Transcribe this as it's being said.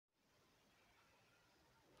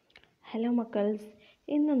Hello മക്കൾസ്,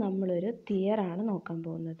 ഇന്ന് നമ്മളൊരു തിയറാണ് നോക്കാൻ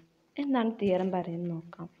പോകുന്നത്. എന്താണ് തിയറം പറയുന്നത്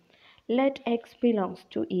നോക്കാം. Let X belongs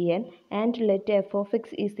to en and let F of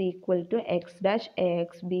X is equal to X dash A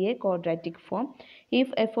X B A quadratic form.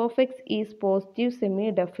 If F of X is positive semi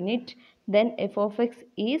definite then F of X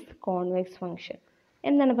is convex function.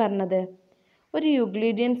 എന്താണ് പറഞ്ഞത്? ഒരു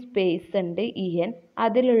Euclidean space ഉണ്ട് en,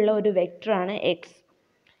 അതിലുള്ള ഒരു വെക്ടറാണ് X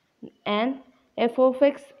and F of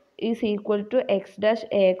X is equal to X dash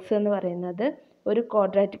A X എന്ന് പറയുന്നത് ഒരു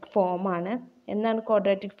quadratic ഫോമാണ്. എന്താണ്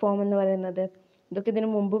ക്വാഡ്രാറ്റിക് ഫോം എന്ന് പറയുന്നത്? ഇതൊക്കെ ഇതിനു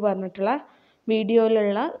മുമ്പ് പറഞ്ഞിട്ടുള്ള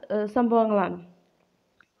വീഡിയോയിലുള്ള സംഭവങ്ങളാണ്.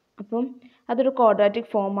 അപ്പം അതൊരു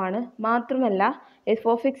ക്വാഡ്രാറ്റിക് ഫോമാണ്. മാത്രമല്ല എഫ്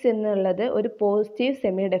ഓഫ് എക്സ് എന്നുള്ളത് ഒരു പോസിറ്റീവ്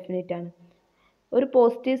സെമി ഡെഫിനിറ്റ് ആണ്. ഒരു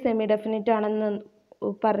പോസിറ്റീവ് സെമി ഡെഫിനിറ്റ് ആണെന്ന്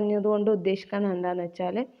പറഞ്ഞതുകൊണ്ട് ഉദ്ദേശിക്കുന്നത് എന്താണെന്ന്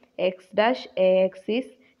വെച്ചാൽ X dash A X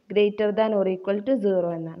is greater than or equal to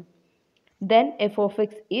 0 എന്നാണ്. Then F of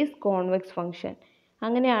X is convex function.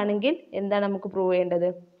 അങ്ങനെയാണെങ്കിൽ എന്താണ് നമുക്ക് പ്രൂവ് ചെയ്യേണ്ടത്?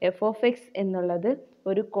 എഫ് ഓഫ് എക്സ് എന്നുള്ളത്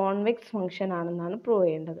ഒരു കോൺവെക്സ് ഫംഗ്ഷൻ ആണെന്നാണ് പ്രൂവ്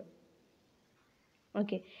ചെയ്യേണ്ടത്.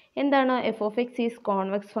 ഓക്കെ, എന്താണ് F of X is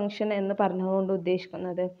convex function എന്ന് പറഞ്ഞതുകൊണ്ട്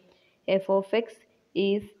ഉദ്ദേശിക്കുന്നത്? F of X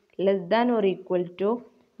is less than or equal to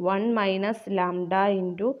 1 minus lambda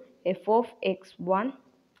into F of X 1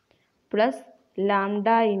 plus lambda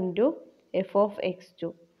into F of X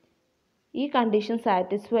 2. ഈ condition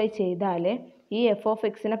satisfy ചെയ്താൽ ഈ F of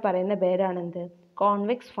എക്സിനെ പറയുന്ന പേരാണെന്ത്?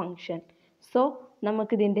 Convex function. So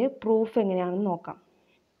നമുക്കിതിൻ്റെ proof എങ്ങനെയാണെന്ന് നോക്കാം.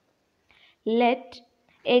 Let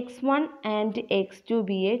x1 and x2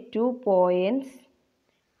 B A 2 points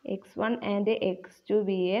x1 and x2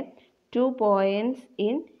 B A 2 points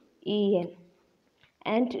in en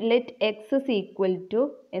and let X is equal to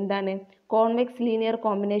എന്താണ്? Convex linear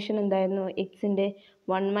combination എന്തായിരുന്നു? എക്സിൻ്റെ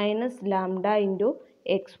 1 minus lambda into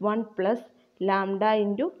x1 plus lambda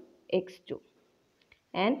into x2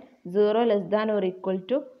 and 0 less than or equal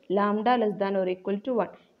to lambda less than or equal to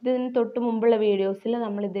 1. ഇതിന് തൊട്ട് മുമ്പുള്ള വീഡിയോസിൽ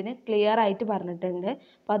നമ്മളിതിന് clear ആയിട്ട് പറഞ്ഞിട്ടുണ്ട്.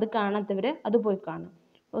 അപ്പോൾ അത് കാണാത്തവർ അത് പോയി കാണും.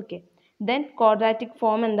 ഓക്കെ, ദെൻ ക്വാഡ്രാറ്റിക്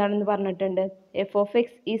ഫോം എന്താണെന്ന് പറഞ്ഞിട്ടുണ്ട്? F of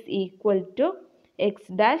X is equal to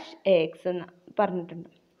X dash A X എന്ന് പറഞ്ഞിട്ടുണ്ട്.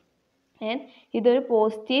 ആൻഡ് ഇതൊരു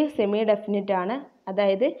പോസിറ്റീവ് സെമി ഡെഫിനിറ്റ് ആണ്.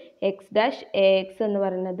 അതായത് എക്സ് ഡാഷ് എ എക്സ് എന്ന്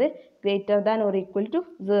പറയുന്നത് greater than or equal to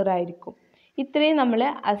 0 ആയിരിക്കും. ഇത്രയും നമ്മൾ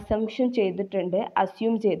അസംഷൻ ചെയ്തിട്ടുണ്ട്,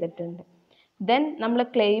 അസ്യൂം ചെയ്തിട്ടുണ്ട്. ദെൻ നമ്മൾ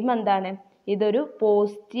ക്ലെയിം എന്താണ്? ഇതൊരു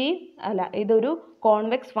പോസിറ്റീവ് അല്ല, ഇതൊരു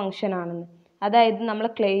കോൺവെക്സ് ഫംഗ്ഷൻ ആണെന്ന്. അതായത് നമ്മൾ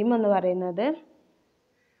ക്ലെയിം എന്ന് പറയുന്നത്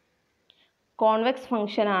കോൺവെക്സ്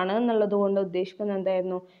ഫംഗ്ഷൻ ആണ് എന്നുള്ളത് കൊണ്ട് ഉദ്ദേശിക്കുന്നത്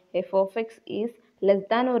എന്തായിരുന്നു? F of X is less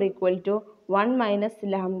than or equal to 1 minus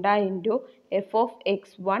lambda into F of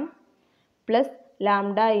X 1 plus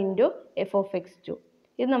lambda into F of X 2.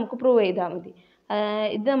 ഇത് നമുക്ക് പ്രൂവ് ചെയ്താൽ മതി.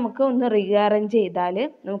 ഇത് നമുക്ക് ഒന്ന് റീഅറേഞ്ച് ചെയ്താൽ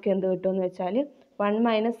നമുക്ക് എന്ത് കിട്ടുമെന്ന് വെച്ചാൽ 1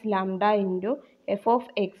 minus lambda into F of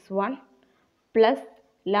X 1 plus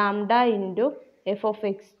lambda into F of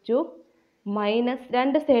X 2 minus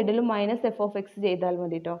രണ്ട് സൈഡിലും മൈനസ് എഫ് ഓഫ് എക്സ് ചെയ്താൽ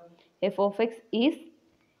മതി കേട്ടോ. F of X is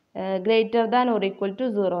greater than or equal to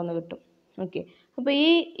 0 എന്ന് കിട്ടും. ഓക്കെ, അപ്പോൾ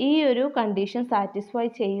ഈ ഒരു കണ്ടീഷൻ സാറ്റിസ്ഫൈ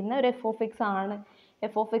ചെയ്യുന്ന ഒരു എഫ് ഓഫ് എക്സ് ആണ്.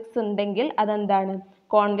 എഫ് ഓഫ് എക്സ് ഉണ്ടെങ്കിൽ അതെന്താണ്?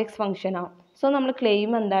 കോൺവെക്സ് ഫംഗ്ഷൻ ആവും. സോ നമ്മൾ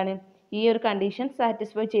ക്ലെയിം എന്താണ്? ഈ ഒരു കണ്ടീഷൻ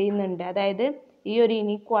സാറ്റിസ്ഫൈ ചെയ്യുന്നുണ്ട്. അതായത് ഈ ഒരു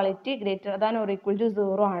inequality greater than or equal to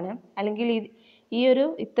 0 ആണ്, അല്ലെങ്കിൽ ഈ ഒരു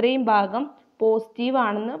ഇത്രയും ഭാഗം പോസിറ്റീവ്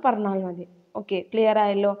ആണെന്ന് പറഞ്ഞാൽ മതി. ഓക്കെ, ക്ലിയർ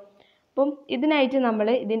ആയല്ലോ? അപ്പം ഇതിനായിട്ട് നമ്മൾ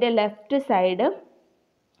ഇതിൻ്റെ ലെഫ്റ്റ് സൈഡ്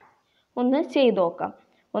ഒന്ന് ചെയ്ത് നോക്കാം,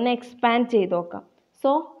 ഒന്ന് എക്സ്പാൻഡ് ചെയ്ത് നോക്കാം.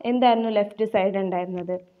 സോ എന്തായിരുന്നു ലെഫ്റ്റ് സൈഡ്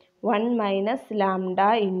ഉണ്ടായിരുന്നത്? 1 minus lambda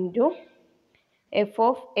into F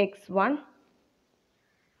of X 1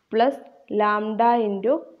 plus lambda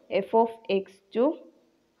into F of X 2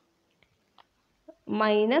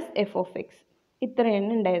 minus F of X.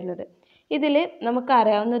 ഇത്രയാണ് ഉണ്ടായിരുന്നത്. ഇതിൽ നമുക്ക്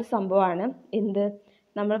അറിയാവുന്ന ഒരു സംഭവമാണ് എന്ത്?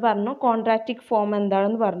 നമ്മൾ പറഞ്ഞു ക്വാഡ്രാറ്റിക് ഫോം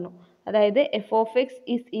എന്താണെന്ന് പറഞ്ഞു. അതായത് F of X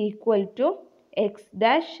is equal to X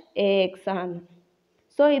dash A X ആണ്.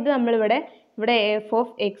 സോ ഇത് നമ്മളിവിടെ F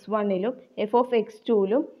of X 1ലും F of X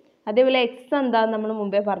 2ലും അതേപോലെ എക്സ് എന്താണെന്ന് നമ്മൾ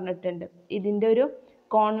മുമ്പേ പറഞ്ഞിട്ടുണ്ട്. ഇതിൻ്റെ ഒരു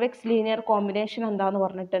കോൺവെക്സ് ലീനിയർ കോമ്പിനേഷൻ എന്താണെന്ന്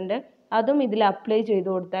പറഞ്ഞിട്ടുണ്ട്. അതും ഇതിൽ അപ്ലൈ ചെയ്ത്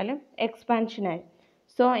കൊടുത്താൽ എക്സ്പാൻഷനായി.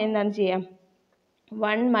 സോ എന്താണ് ചെയ്യാം?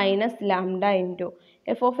 1 minus lambda into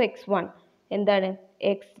F of X 1 എന്താണ്?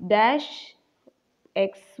 X dash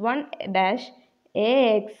X 1 dash A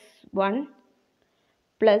X 1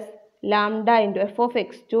 plus lambda into F of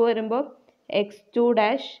X 2 വരുമ്പോൾ X 2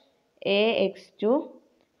 dash A X 2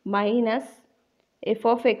 minus F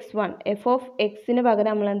of X 1. F of എക്സിന്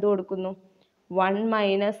പകരം നമ്മൾ എന്ത് കൊടുക്കുന്നു? 1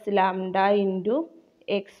 minus lambda into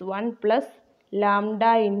X 1 plus lambda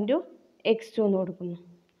into X 2 എന്ന് കൊടുക്കുന്നു.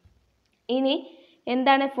 ഇനി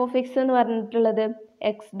എന്താണ് എഫ് ഓഫ് എക്സ് എന്ന് പറഞ്ഞിട്ടുള്ളത്?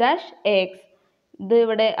 X dash A X. ഇത്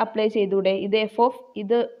ഇവിടെ അപ്ലൈ ചെയ്തൂടെ? ഇത് എഫ് ഓഫ്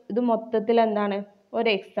ഇത് മൊത്തത്തിൽ എന്താണ്? ഒരു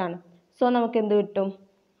എക്സ് ആണ്. സോ നമുക്ക് എന്ത് കിട്ടും?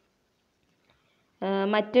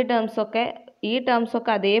 മറ്റ് ടേംസൊക്കെ ഈ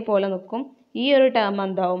ടേംസൊക്കെ അതേപോലെ നിൽക്കും. ഈ ഒരു ടേം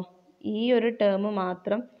എന്താവും? ഈ ഒരു ടേം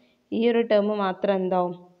മാത്രം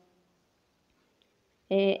എന്താവും?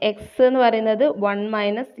 എക്സ് എന്ന് പറയുന്നത് 1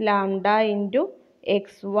 minus lambda into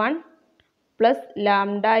x1 plus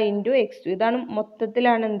lambda into x2. ഇതാണ്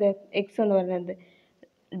മൊത്തത്തിലാണ് എന്ത്? എക്സ് എന്ന് പറയുന്നത്.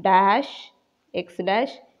 Dash X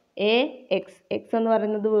dash A X. X എന്ന്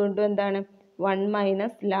പറയുന്നത് വീണ്ടും എന്താണ്? 1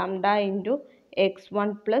 minus lambda into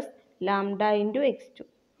x1 plus lambda into x2.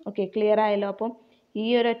 Okay, clear ആയല്ലോ? അപ്പം ഈ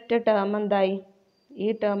ഒരൊറ്റ ടേം എന്തായി? ഈ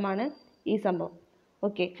ടേമാണ് ഈ സംഭവം.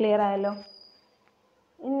 ഓക്കെ, ക്ലിയർ ആയല്ലോ?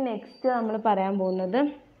 ഇനി നെക്സ്റ്റ് നമ്മൾ പറയാൻ പോകുന്നത്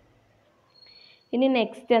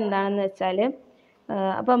എന്താണെന്ന് വെച്ചാൽ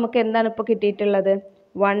അപ്പോൾ നമുക്ക് എന്താണ് ഇപ്പോൾ കിട്ടിയിട്ടുള്ളത്?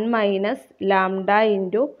 1 minus lambda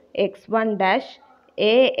into x1 dash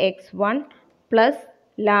A x1 plus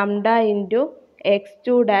lambda into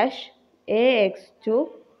x2 dash A x2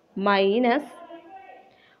 minus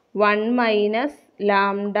 1 minus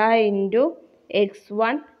lambda into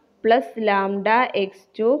x1 plus lambda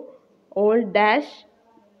x2 all dash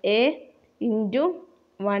A into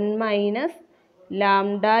 1 minus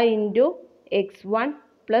lambda into x1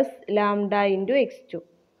 plus lambda into x2.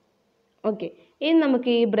 Okay, ഇനി നമുക്ക്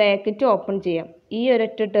ഈ bracket open ചെയ്യാം. ഈ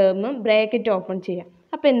ഒരൊറ്റ term bracket open ചെയ്യാം.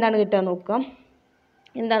 അപ്പോൾ എന്താണ് കിട്ടുക നോക്കാം.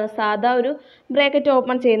 എന്താണ്? സാധാ ഒരു ബ്രാക്കറ്റ്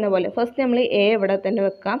ഓപ്പൺ ചെയ്യുന്ന പോലെ ഫസ്റ്റ് നമ്മൾ എ ഇവിടെ തന്നെ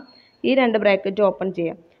വെക്കാം. ഈ രണ്ട് ബ്രാക്കറ്റ് ഓപ്പൺ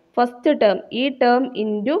ചെയ്യാം. ഫസ്റ്റ് ടേം, ഈ ടേം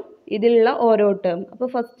ഇൻറ്റു ഇതിലുള്ള ഓരോ ടേം. അപ്പോൾ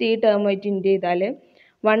ഫസ്റ്റ് ഈ ടേമായിട്ട് ഇൻറ്റു ചെയ്താൽ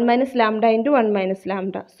 1 minus lambda into 1 minus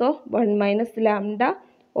lambda. So 1 minus lambda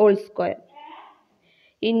whole square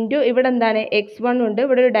into ഇവിടെ എന്താണ്? x1 ഉണ്ട്,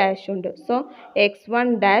 ഇവിടെ ഒരു ഡാഷ് ഉണ്ട്. So x1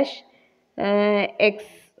 dash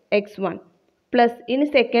x1 plus ഇനി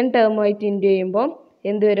സെക്കൻഡ് ടേമുമായിട്ട് ഇൻറ്റു ചെയ്യുമ്പോൾ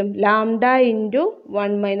എന്ത് വരും? Lambda into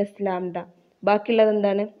 1 minus lambda. ബാക്കിയുള്ളത്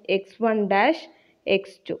എന്താണ്? x1 dash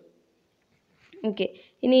x2. ഓക്കെ,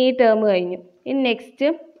 ഇനി ഈ ടേം കഴിഞ്ഞു. ഇനി നെക്സ്റ്റ്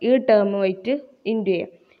ഈ ടേമുമായിട്ട് ഇൻറ്റു ചെയ്യാം.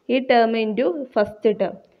 ഈ term into first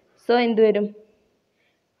term. So എന്ത് വരും?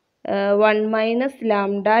 1 minus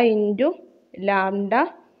lambda into lambda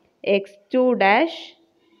x2 dash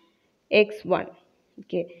x1.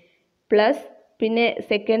 Okay, plus പിന്നെ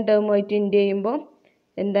സെക്കൻഡ് ടേമുമായിട്ട് ഇൻറ്റു ചെയ്യുമ്പോൾ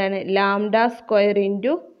എന്താണ്? Lambda square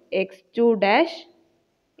into x2 dash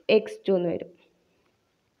x2 എന്ന് വരും.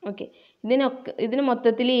 ഓക്കെ, ഇതിന്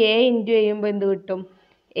മൊത്തത്തിൽ എ ഇൻറ്റു ചെയ്യുമ്പോൾ എന്ത് കിട്ടും?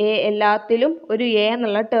 എ എല്ലാത്തിലും ഒരു എ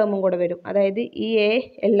എന്നുള്ള ടേമും കൂടെ വരും. അതായത് ഈ എ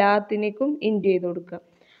എല്ലാത്തിനേക്കും ഇൻറ്റു ചെയ്ത് കൊടുക്കുക.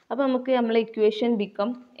 അപ്പോൾ നമുക്ക് നമ്മളെ ഇക്വേഷൻ ബിക്കം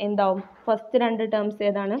എന്താവും? ഫസ്റ്റ് രണ്ട് ടേംസ്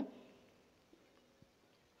ഏതാണ്?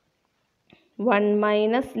 1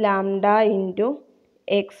 minus lambda into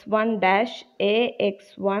x1 dash A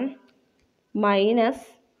x1 minus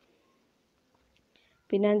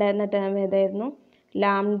പിന്നെ ഉണ്ടായിരുന്ന ടേം ഏതായിരുന്നു?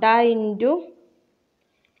 Lambda into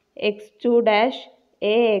x2 dash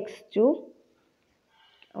A x2.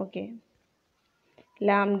 Okay,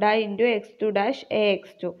 lambda into x2 dash A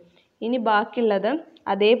x2. ഇനി ബാക്കിയുള്ളത്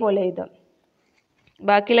അതേപോലെ എഴുതാം.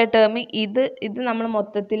 ബാക്കിയുള്ള ടേം ഇത് നമ്മൾ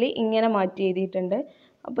മൊത്തത്തിൽ ഇങ്ങനെ മാറ്റി എഴുതിയിട്ടുണ്ട്.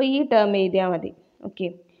 അപ്പോൾ ഈ ടേം എഴുതിയാൽ മതി. ഓക്കെ,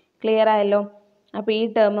 ക്ലിയർ ആയല്ലോ? അപ്പോൾ ഈ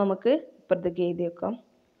ടേം നമുക്ക് ഇപ്പുറത്തേക്ക് എഴുതി വെക്കാം.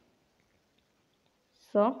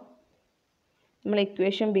 സോ നമ്മൾ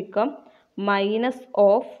equation become minus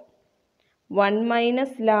of 1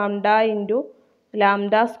 minus lambda into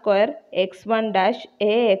lambda square x1 dash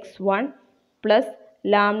A x1 plus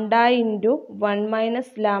lambda into 1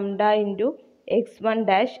 minus lambda into x1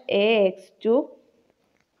 dash A x2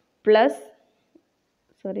 plus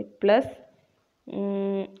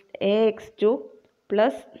A x2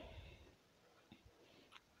 plus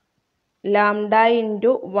lambda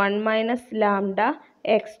into 1 minus lambda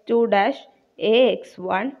x2 dash A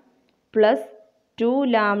x1 plus 2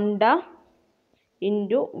 lambda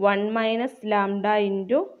into 1 minus lambda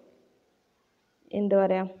into എന്താ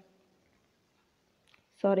പറയുക?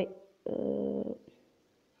 Sorry,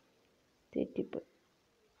 തെറ്റിപ്പോയി.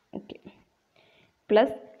 Okay,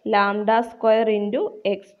 plus lambda square into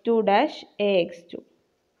x2 dash A x2.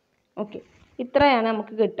 Okay, ഇത്രയാണ്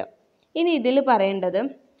നമുക്ക് കിട്ടുക. ഇനി ഇതിൽ പറയേണ്ടത്,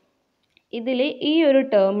 ഇതിൽ ഈ ഒരു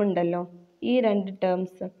ടേം ഉണ്ടല്ലോ, ഈ രണ്ട്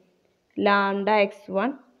ടേംസ് ലാംഡ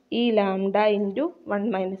x1 ഈ ലാംഡ ഇൻറ്റു 1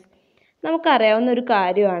 മൈനസ്, നമുക്കറിയാവുന്ന ഒരു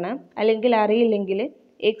കാര്യമാണ്. അല്ലെങ്കിൽ അറിയില്ലെങ്കിൽ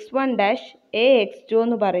x1 ഡാഷ് എ x2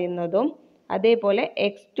 എന്ന് പറയുന്നതും അതേപോലെ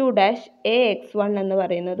x2 ഡാഷ് എ x1 എന്ന്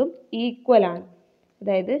പറയുന്നതും ഈക്വൽ ആണ്.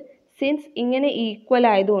 അതായത് സിൻസ് ഇങ്ങനെ ഈക്വൽ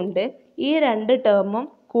ആയതുകൊണ്ട് ഈ രണ്ട് ടേമും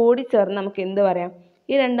കൂടി ചേർന്ന് നമുക്ക് എന്ത് പറയാം?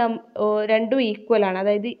 ഈ രണ്ടും ഈക്വൽ ആണ്.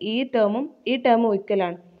 അതായത് ഈ ടേമും ഈക്വൽ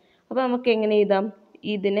ആണ്. അപ്പോൾ നമുക്ക് എങ്ങനെ എഴുതാം?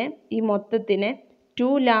 ഈ മൊത്തത്തിനെ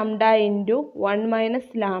 2 ലാംഡ ഇൻറ്റു 1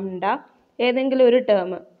 മൈനസ് ലാംഡ ഏതെങ്കിലും ഒരു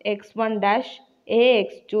ടേം x1 ഡാഷ്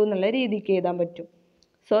ax2 എന്നുള്ള രീതിക്ക് എഴുതാൻ പറ്റും.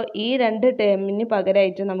 സോ ഈ രണ്ട് ടേമിന്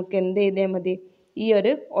പകരമായിട്ട് നമുക്ക് എന്ത് എഴുതിയാൽ മതി? ഈ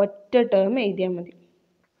ഒരു ഒറ്റ ടേം എഴുതിയാൽ മതി.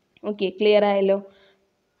 ഓക്കെ, ക്ലിയർ ആയല്ലോ?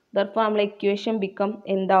 therefore നമ്മളെ ഇക്വേഷൻ ബിക്കം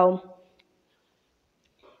എന്താവും?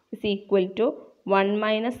 is equal to 1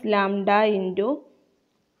 minus lambda into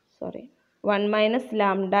 1 minus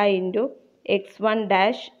lambda into x1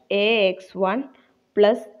 dash ax1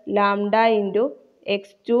 plus lambda into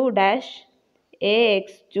x2 dash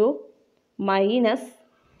ax2 minus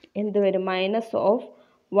എന്ത് വരും? Minus of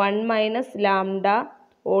 1 minus lambda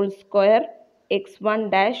whole square x1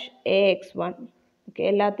 dash ax1. Okay,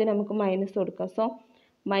 എല്ലാത്തിനും നമുക്ക് minus കൊടുക്കാം. So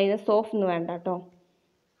minus of എന്ന് വേണ്ട കേട്ടോ.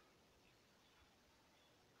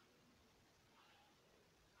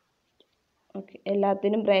 Okay,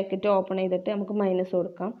 എല്ലാത്തിനും bracket open ചെയ്തിട്ട് നമുക്ക് മൈനസ്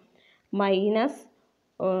കൊടുക്കാം.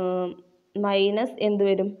 മൈനസ് എന്ത്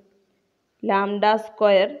വരും? Lambda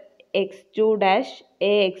square x2 dash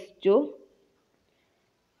ax2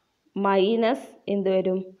 minus എന്ത്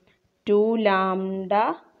വരും? 2 lambda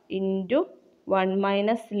into 1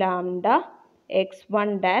 minus lambda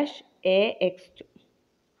x1 dash ax2.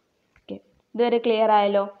 Okay, ഇതുവരെ ക്ലിയർ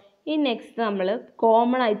ആയല്ലോ? ഈ നെക്സ്റ്റ് നമ്മൾ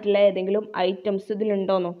കോമൺ ആയിട്ടുള്ള ഏതെങ്കിലും ഐറ്റംസ്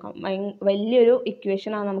ഇതിലുണ്ടോ നോക്കാം. വലിയൊരു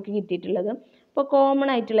ഇക്വേഷനാണ് നമുക്ക് കിട്ടിയിട്ടുള്ളത്. അപ്പോൾ കോമൺ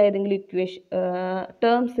ആയിട്ടുള്ള ഏതെങ്കിലും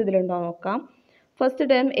ടേംസ് ഇതിലുണ്ടോ നോക്കാം. ഫസ്റ്റ്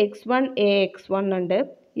ടേം x1 ax1 ഉണ്ട്.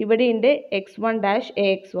 ഇവിടെയുണ്ട് x1 dash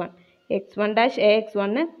ax1, x1 dash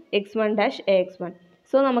ax1, x1 dash ax1.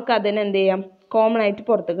 So നമുക്ക് അതിനെ എന്ത് ചെയ്യാം? കോമൺ ആയിട്ട്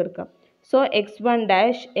പുറത്തേക്ക് എടുക്കാം. സോ x1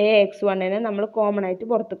 ഡാഷ് ax1നെ നമ്മൾ കോമൺ ആയിട്ട്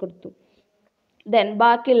പുറത്തേക്ക് എടുത്തു. ദെൻ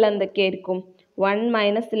ബാക്കിയുള്ള എന്തൊക്കെയായിരിക്കും? 1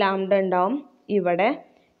 മൈനസ് ലാംഡ ഉണ്ടാവും. ഇവിടെ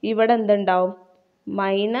എന്തുണ്ടാവും?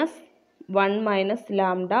 Minus 1 minus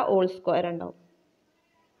lambda whole square ഉണ്ടാവും.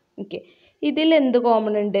 ഓക്കെ, ഇതിൽ എന്ത്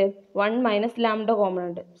കോമൺ ഉണ്ട്? 1 മൈനസ് ലാംഡ കോമൺ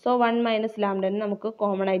ഉണ്ട്. സോ 1 മൈനസ് ലാംഡനെ നമുക്ക്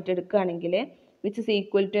കോമൺ ആയിട്ട് എടുക്കുകയാണെങ്കിൽ വിച്ച് ഇസ്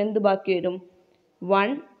ഈക്വൽ ടു എന്ത് ബാക്കി വരും?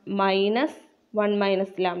 1 മൈനസ്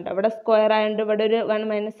ലാംഡ. ഇവിടെ സ്ക്വയർ ആയതുകൊണ്ട് ഇവിടെ ഒരു 1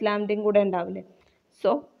 മൈനസ് ലാംഡയും കൂടെ ഉണ്ടാവില്ലേ?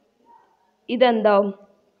 സോ ഇതെന്താവും?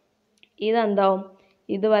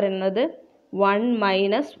 ഇത് പറയുന്നത് 1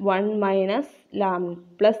 minus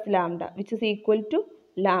plus lambda which is equal to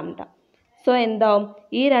lambda. So എന്താവും?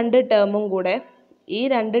 ഈ രണ്ട്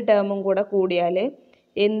ടേമും കൂടെ കൂടിയാൽ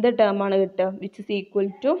എന്ത് ടേമാണ് കിട്ടുക? വിച്ച്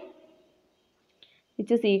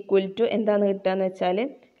ഇസ് ഈക്വൽ ടു എന്താണ് കിട്ടുക എന്ന് വെച്ചാൽ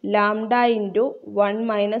ലാംഡ ഇൻറ്റു 1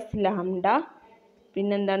 മൈനസ് ലാംഡ.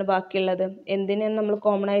 പിന്നെന്താണ് ബാക്കിയുള്ളത്? എന്തിനാണ് നമ്മൾ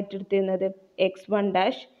കോമൺ ആയിട്ട് എടുത്തിരുന്നത്? x1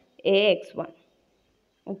 dash ax1.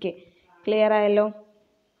 Okay, clear ആയല്ലോ?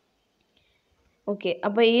 ഓക്കെ,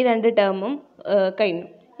 അപ്പോൾ ഈ രണ്ട് ടേമും കഴിഞ്ഞു.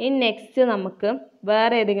 ഇനി നെക്സ്റ്റ് നമുക്ക്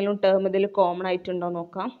വേറെ ഏതെങ്കിലും ടേം ഇതിൽ കോമൺ ആയിട്ടുണ്ടോ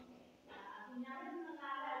നോക്കാം.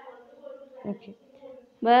 ഓക്കെ,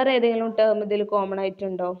 വേറെ ഏതെങ്കിലും ടേം ഇതിൽ കോമൺ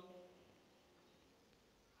ആയിട്ടുണ്ടോ?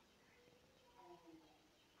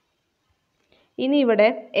 ഇനി ഇവിടെ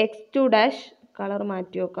x2 ഡാഷ് കളർ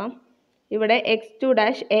മാറ്റി വെക്കാം. ഇവിടെ x2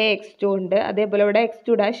 ഡാഷ് ax2 ഉണ്ട്. അതേപോലെ ഇവിടെ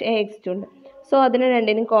x2 ഡാഷ് ax2 ഉണ്ട്. സോ അതിനെ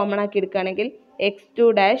രണ്ടിനും കോമൺ ആക്കി എടുക്കുകയാണെങ്കിൽ x2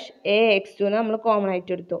 ഡാഷ് ax2 നമ്മൾ കോമൺ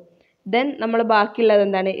ആയിട്ട് എടുത്തു. ദെൻ നമ്മൾ ബാക്കിയുള്ളത്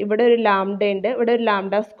എന്താണ്? ഇവിടെ ഒരു ലാംഡ ഉണ്ട്, ഇവിടെ ഒരു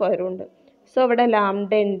ലാംഡ സ്ക്വയറും ഉണ്ട്. സോ ഇവിടെ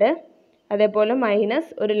ലാംഡ ഉണ്ട്, അതേപോലെ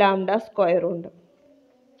മൈനസ് ഒരു ലാംഡ സ്ക്വയറും ഉണ്ട്.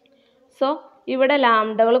 സോ ഇവിടെ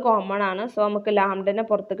ലാംഡകൾ കോമൺ ആണ്. സോ നമുക്ക് ലാംഡനെ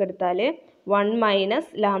പുറത്തേക്ക് എടുത്താൽ 1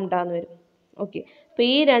 മൈനസ് ലാംഡ എന്ന് വരും. ഓക്കെ, അപ്പോൾ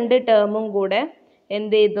ഈ രണ്ട് ടേമും കൂടെ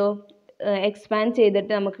എന്ത് ചെയ്തു? എക്സ്പാൻഡ്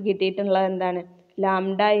ചെയ്തിട്ട് നമുക്ക് കിട്ടിയിട്ടുള്ളത് എന്താണ്?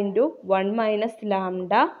 Lambda into 1 minus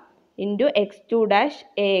lambda into x2 dash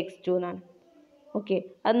ax2 എന്നാണ്. ഓക്കെ,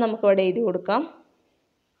 അത് നമുക്കിവിടെ എഴുതി കൊടുക്കാം.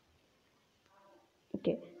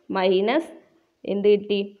 ഓക്കെ, മൈനസ് എന്ത്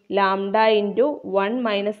കിട്ടി? Lambda into 1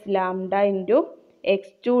 minus lambda into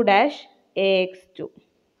x2 dash ax2.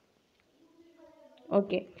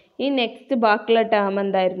 Okay, ഈ നെക്സ്റ്റ് ബാക്കിയുള്ള ടേം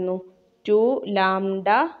എന്തായിരുന്നു? 2 ലാംഡ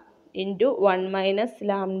ഇൻറ്റു 1 മൈനസ്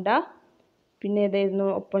ലാംഡ. പിന്നെ ഏതായിരുന്നു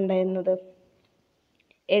ഒപ്പം ഉണ്ടായിരുന്നത്?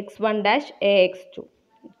 x1 dash ax2.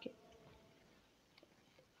 Okay,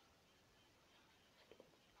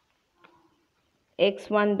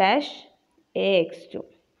 x1 dash ax2.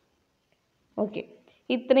 Okay,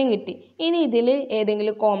 ഇത്രയും കിട്ടി. ഇനി ഇതിൽ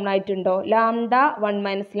ഏതെങ്കിലും കോമൺ ആയിട്ടുണ്ടോ? ലാംഡ 1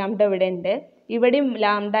 മൈനസ് ലാംഡ ഇവിടെ ഉണ്ട്, ഇവിടെയും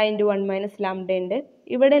ലാംഡ ഇൻറ്റു 1 മൈനസ് ലാംഡ ഉണ്ട്,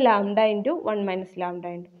 ഇവിടെ ലാംഡ ഇൻറ്റു 1 മൈനസ് ലാംഡ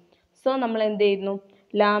ഉണ്ട്. സോ നമ്മൾ എന്ത് ചെയ്യുന്നു?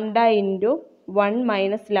 ലാംഡ ഇൻറ്റു 1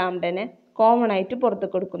 മൈനസ് ലാംഡനെ കോമൺ ആയിട്ട് പുറത്ത്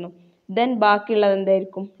കൊടുക്കുന്നു. ദെൻ ബാക്കിയുള്ളത്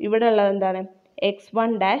എന്തായിരിക്കും? ഇവിടെ ഉള്ളത് എന്താണ്?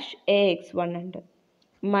 x1 ഡാഷ് ax1 ഉണ്ട്,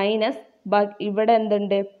 മൈനസ് ഇവിടെ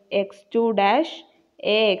എന്തുണ്ട്? x2 ഡാഷ്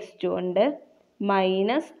ax2 ഉണ്ട്,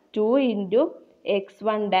 minus 2 into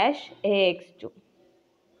x1 dash ax2.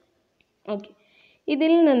 Okay,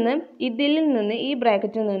 ഇതിൽ നിന്ന് ഈ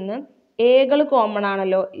ബ്രാക്കറ്റിൽ നിന്ന് എകൾ കോമൺ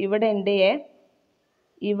ആണല്ലോ. ഇവിടെ ഉണ്ട് എ,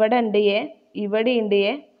 ഇവിടെ ഉണ്ട് എ, ഇവിടെ ഉണ്ട്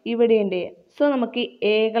എ, ഇവിടെ ഉണ്ട് എ. സോ നമുക്ക്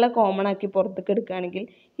എകളെ കോമൺ ആക്കി പുറത്തേക്ക് എടുക്കുകയാണെങ്കിൽ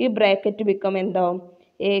ഈ ബ്രാക്കറ്റ് ബിക്കം എന്താവും?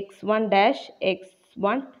 x1 dash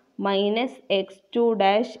x1 minus x2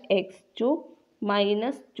 dash x2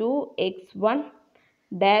 minus 2x1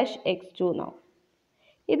 dash x2 എന്നാവും.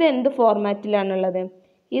 ഇതെന്ത് ഫോർമാറ്റിലാണുള്ളത്?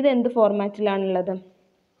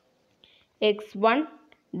 x1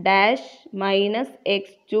 dash minus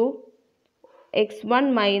x1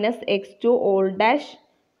 minus x2 all dash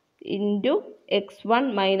into x1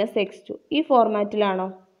 minus x2 ഈ ഫോർമാറ്റിലാണോ?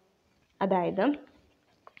 അതായത്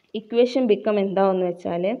ഇക്വേഷൻ ബിക്കം എന്താവെന്ന്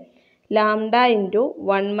വെച്ചാൽ lambda into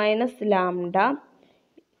 1 minus lambda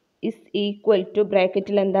is equal to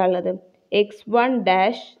ബ്രാക്കറ്റിൽ എന്താ ഉള്ളത്? x1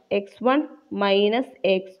 dash x1 minus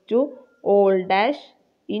x2 all dash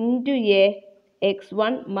into A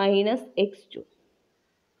x1 minus x2.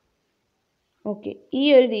 Okay, ഈ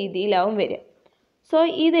ഒരു രീതിയിലാവും വരിക. So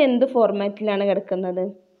ഇത് എന്ത് ഫോർമാറ്റിലാണ് കിടക്കുന്നത്?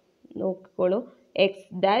 നോക്കിക്കോളൂ, എക്സ്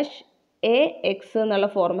ഡാഷ് എ എക്സ് എന്നുള്ള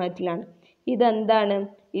ഫോർമാറ്റിലാണ്. ഇതെന്താണ്?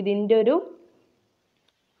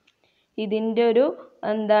 ഇതിൻ്റെ ഒരു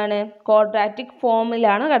എന്താണ് ക്വാഡ്രാറ്റിക്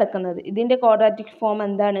ഫോമിലാണ് കിടക്കുന്നത്. ഇതിൻ്റെ ക്വാഡ്രാറ്റിക് ഫോം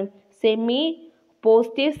എന്താണ്?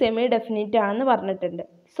 പോസിറ്റീവ് സെമി ഡെഫിനിറ്റ് ആണെന്ന് പറഞ്ഞിട്ടുണ്ട്.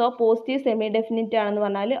 സോ പോസിറ്റീവ് സെമി ഡെഫിനിറ്റ് ആണെന്ന്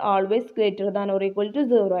പറഞ്ഞാൽ always greater than or equal to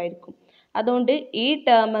 0 ആയിരിക്കും. അതുകൊണ്ട് ഈ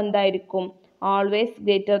ടേം എന്തായിരിക്കും? Always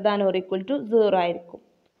greater than or equal to 0 ആയിരിക്കും.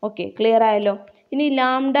 ഓക്കെ, ക്ലിയർ ആയല്ലോ. ഇനി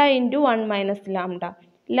ലാംഡ ഇൻറ്റു 1 മൈനസ് ലാംഡ.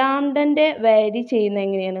 ലാംഡൻ്റെ വാരി ചെയ്യുന്നത്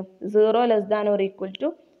എങ്ങനെയാണ്? 0 less than or equal to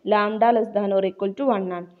lambda less than or equal to 1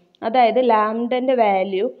 ആണ്. അതായത് ലാംഡൻ്റെ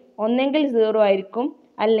വാല്യൂ ഒന്നെങ്കിൽ 0 ആയിരിക്കും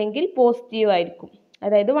അല്ലെങ്കിൽ പോസിറ്റീവ് ആയിരിക്കും,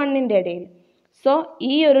 അതായത് 1ൻ്റെ ഇടയിൽ. സോ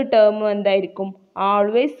ഈ ഒരു ടേം എന്തായിരിക്കും?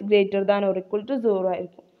 Always greater than or equal to 0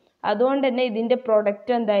 ആയിരിക്കും. അതുകൊണ്ട് തന്നെ ഇതിൻ്റെ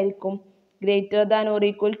പ്രൊഡക്റ്റ് എന്തായിരിക്കും? Greater than or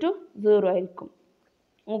equal to 0 ആയിരിക്കും.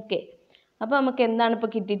 ഓക്കെ, അപ്പോൾ നമുക്ക് എന്താണ് ഇപ്പോൾ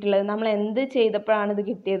കിട്ടിയിട്ടുള്ളത്? നമ്മൾ എന്ത് ചെയ്തപ്പോഴാണ് ഇത്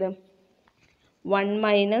കിട്ടിയത്? 1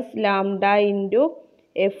 minus lambda into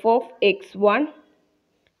F of x1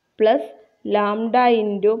 plus lambda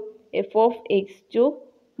into F of x2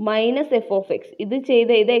 minus F of X.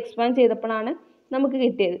 ഇത് എക്സ്പാൻഡ് ചെയ്തപ്പോഴാണ് നമുക്ക്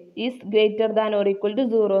കിട്ടിയത് is greater than or equal to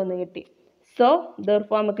 0 എന്ന് കിട്ടി. സോ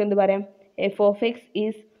ദെർഫോർ നമുക്ക് എന്ത് പറയാം? F of X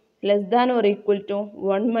is less than or equal to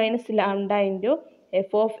 1 minus lambda into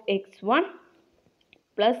F of x1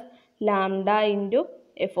 plus lambda into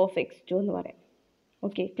F of x2 എന്ന് പറയാം.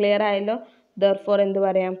 ഓക്കെ, ക്ലിയർ ആയല്ലോ. Therefore എന്ത്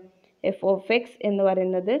പറയാം? എഫ് ഓഫ് എക്സ് എന്ന്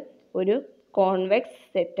പറയുന്നത് ഒരു കോൺവെക്സ്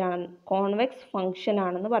സെറ്റാണ്, കോൺവെക്സ് ഫംഗ്ഷൻ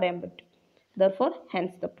ആണെന്ന് പറയാൻ പറ്റും. Therefore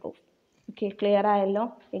hence the proof. Okay, clear ആയല്ലോ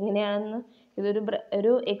എങ്ങനെയാണെന്ന്.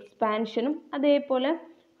 ഒരു എക്സ്പാൻഷനും അതേപോലെ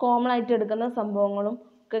കോമൺ ആയിട്ട് എടുക്കുന്ന സംഭവങ്ങളും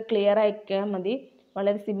ഒക്കെ ക്ലിയർ ആക്കിയാൽ മതി.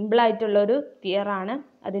 വളരെ സിമ്പിളായിട്ടുള്ളൊരു തിയറാണ്.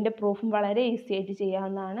 അതിൻ്റെ പ്രൂഫും വളരെ ഈസി ആയിട്ട്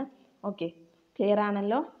ചെയ്യാവുന്നതാണ്. ഓക്കെ, ക്ലിയർ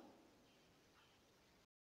ആണല്ലോ.